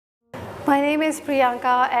My name is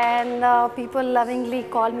Priyanka and people lovingly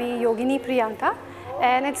call me Yogini Priyanka,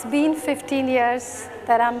 and it's been 15 years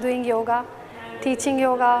that I'm doing yoga, teaching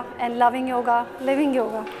yoga and loving yoga, living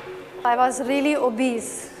yoga. I was really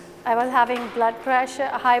obese. I was having blood pressure,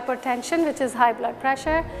 hypertension, which is high blood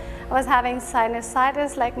pressure. I was having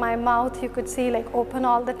sinusitis, like my mouth you could see like open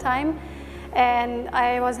all the time. And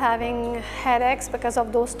I was having headaches because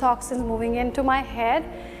of those toxins moving into my head.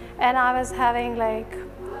 And I was having like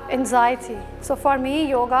anxiety. So for me,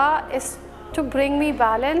 yoga is to bring me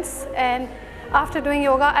balance. And after doing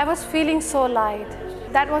yoga, I was feeling so light.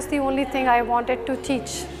 That was the only thing I wanted to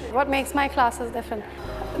teach. What makes my classes different?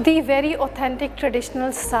 The very authentic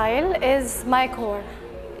traditional style is my core.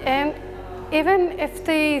 And even if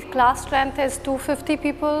the class strength is 250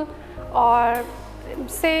 people or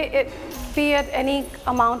say it be at any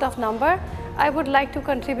amount of number, I would like to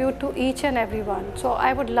contribute to each and every one. So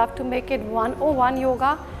I would love to make it 101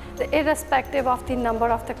 yoga, irrespective of the number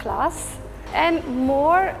of the class. And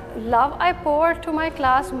more love I pour to my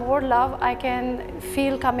class, more love I can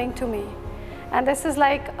feel coming to me. And this is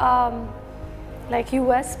like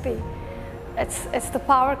USP. It's the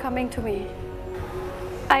power coming to me.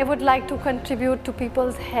 I would like to contribute to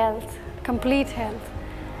people's health, complete health.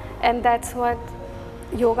 And that's what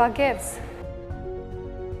yoga gives.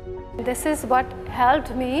 This is what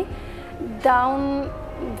helped me down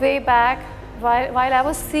way back while I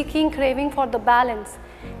was seeking, craving for the balance,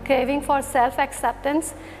 craving for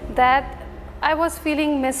self-acceptance, that I was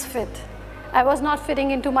feeling misfit. I was not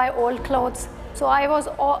fitting into my old clothes. So I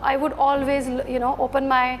would always, open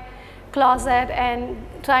my closet and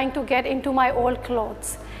trying to get into my old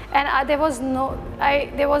clothes. And there was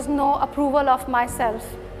no approval of myself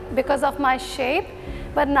because of my shape.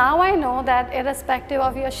 But now I know that irrespective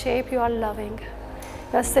of your shape, you are loving.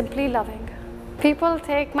 You are simply loving. People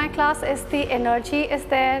take my class is the energy is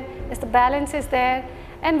there, is the balance is there,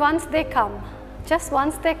 and once they come, just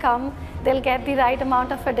once they come, they'll get the right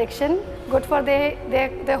amount of addiction, good for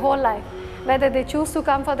their whole life. Whether they choose to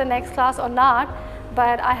come for the next class or not,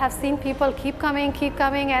 but I have seen people keep coming,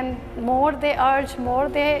 and more they urge, more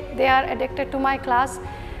they are addicted to my class,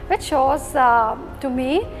 which shows to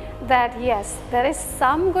me that yes, there is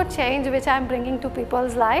some good change which I'm bringing to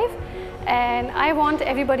people's life, and I want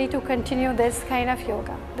everybody to continue this kind of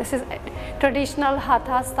yoga. This is traditional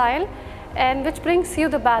hatha style, and which brings you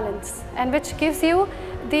the balance and which gives you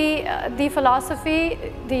the philosophy,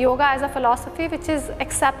 the yoga as a philosophy, which is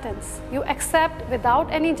acceptance. You accept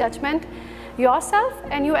without any judgment yourself,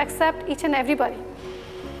 and you accept each and everybody.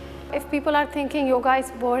 If people are thinking yoga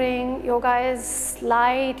is boring, yoga is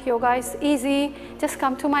light, yoga is easy, just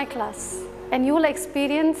come to my class and you will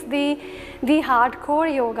experience the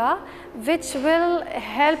hardcore yoga, which will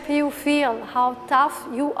help you feel how tough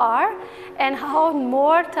you are and how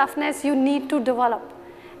more toughness you need to develop.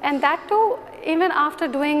 And that too, even after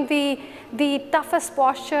doing the toughest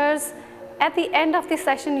postures, at the end of the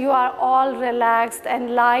session you are all relaxed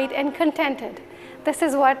and light and contented. This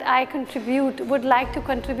is what I would like to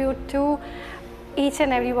contribute to each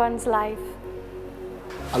and everyone's life.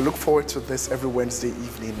 I look forward to this every Wednesday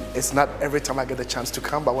evening. It's not every time I get the chance to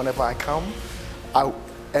come, but whenever I come, I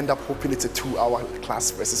end up hoping it's a 2-hour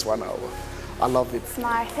class versus 1 hour. I love it. It's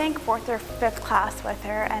my, I think, 4th or 5th class with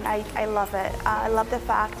her, and I love it. I love the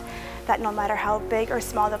fact that no matter how big or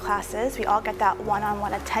small the class is, we all get that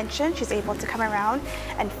one-on-one attention. She's able to come around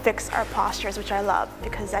and fix our postures, which I love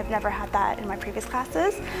because I've never had that in my previous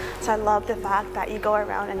classes. So I love the fact that you go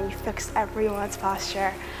around and you fix everyone's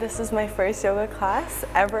posture. This is my first yoga class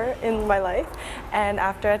ever in my life, and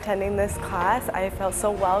after attending this class, I felt so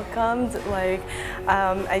welcomed. Like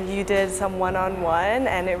you did some one-on-one,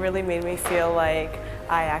 and it really made me feel like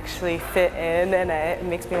I actually fit in, and it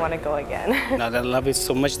makes me want to go again. Now I love it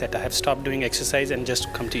so much that I have stopped doing exercise and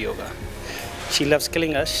just come to yoga. She loves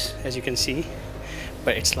killing us, as you can see,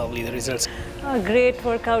 but it's lovely, the results. A great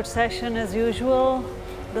workout session as usual.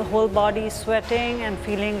 The whole body is sweating and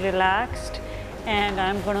feeling relaxed, and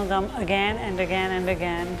I'm going to come again and again and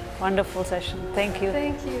again. Wonderful session. Thank you.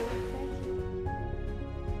 Thank you.